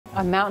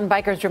A mountain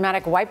biker's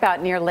dramatic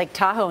wipeout near Lake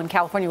Tahoe in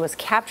California was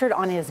captured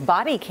on his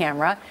body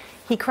camera.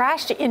 He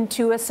crashed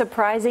into a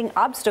surprising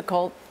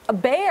obstacle, a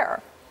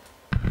bear.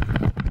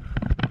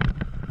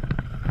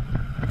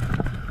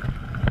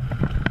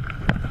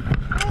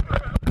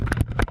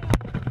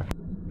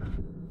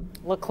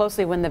 Look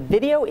closely. When the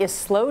video is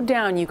slowed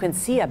down, you can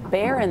see a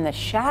bear in the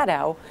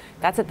shadow.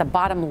 That's at the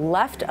bottom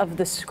left of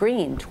the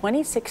screen.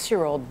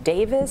 26-year-old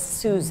Davis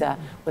Souza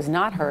was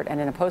not hurt,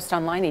 and in a post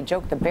online, he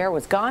joked the bear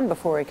was gone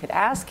before he could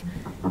ask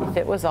if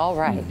it was all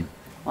right.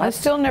 Well, I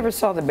still never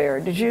saw the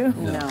bear. Did you?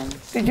 No.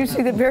 Did you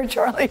see the bear,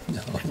 Charlie?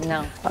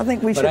 No. I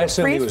think we should have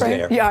freeze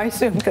framed. Yeah, I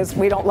assume, because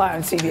we don't lie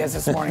on CBS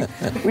this morning.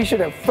 We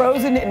should have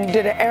frozen it and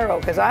did an arrow,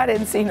 because I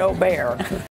didn't see no bear.